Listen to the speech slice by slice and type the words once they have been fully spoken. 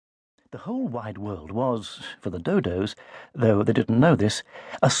The whole wide world was, for the Dodos, though they didn't know this,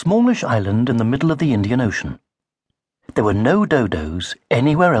 a smallish island in the middle of the Indian Ocean. There were no Dodos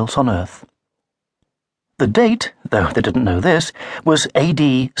anywhere else on Earth. The date, though they didn't know this, was AD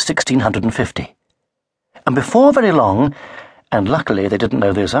 1650. And before very long, and luckily they didn't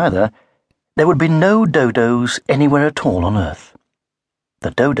know this either, there would be no Dodos anywhere at all on Earth.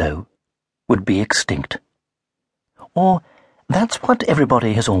 The dodo would be extinct. Or that's what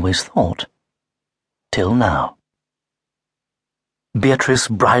everybody has always thought. Till now. Beatrice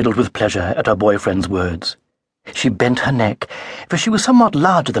bridled with pleasure at her boyfriend's words. She bent her neck, for she was somewhat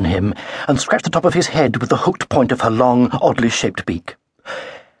larger than him, and scratched the top of his head with the hooked point of her long, oddly shaped beak.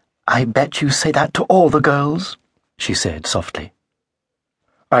 "I bet you say that to all the girls," she said softly.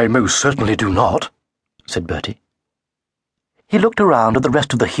 "I most certainly do not," said Bertie. He looked around at the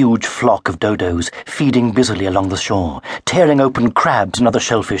rest of the huge flock of dodos feeding busily along the shore, tearing open crabs and other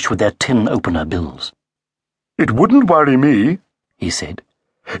shellfish with their tin-opener bills. "It wouldn't worry me," he said,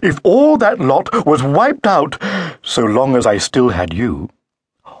 "if all that lot was wiped out, so long as I still had you."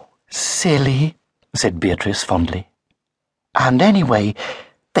 "Silly," said Beatrice fondly. "And anyway,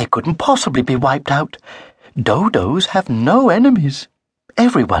 they couldn't possibly be wiped out. Dodos have no enemies.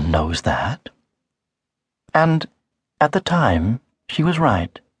 Everyone knows that." And at the time, she was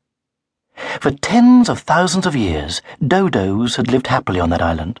right. For tens of thousands of years, dodos had lived happily on that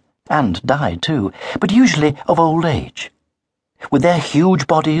island, and died too, but usually of old age. With their huge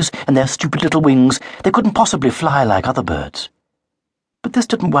bodies and their stupid little wings, they couldn't possibly fly like other birds. But this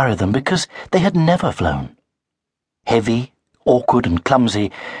didn't worry them because they had never flown. Heavy, awkward, and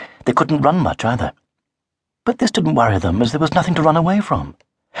clumsy, they couldn't run much either. But this didn't worry them as there was nothing to run away from.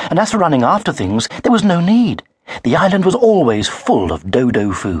 And as for running after things, there was no need. The island was always full of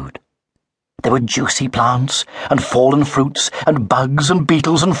dodo food. There were juicy plants, and fallen fruits, and bugs, and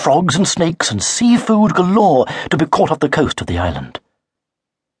beetles, and frogs, and snakes, and seafood galore to be caught off the coast of the island.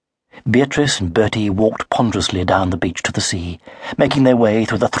 Beatrice and Bertie walked ponderously down the beach to the sea, making their way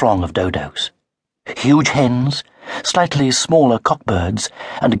through the throng of dodos. Huge hens, slightly smaller cockbirds,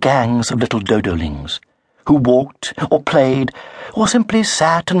 and gangs of little dodolings, who walked, or played, or simply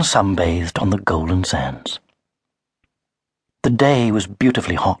sat and sunbathed on the golden sands. The day was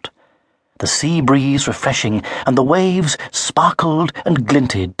beautifully hot, the sea breeze refreshing, and the waves sparkled and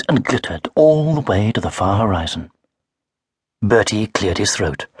glinted and glittered all the way to the far horizon. Bertie cleared his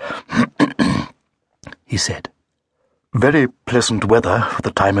throat. He said, "Very pleasant weather for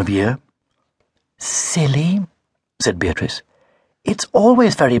the time of year." "Silly," said Beatrice. "It's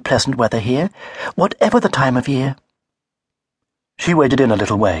always very pleasant weather here, whatever the time of year." She waded in a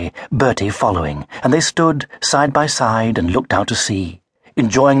little way, Bertie following, and they stood side by side and looked out to sea,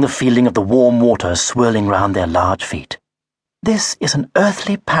 enjoying the feeling of the warm water swirling round their large feet. "This is an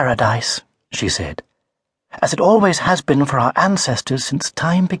earthly paradise," she said, "as it always has been for our ancestors since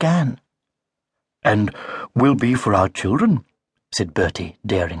time began." "And will be for our children," said Bertie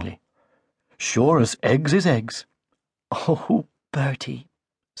daringly. "Sure as eggs is eggs." "Oh, Bertie,"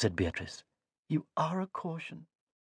 said Beatrice, "you are a caution."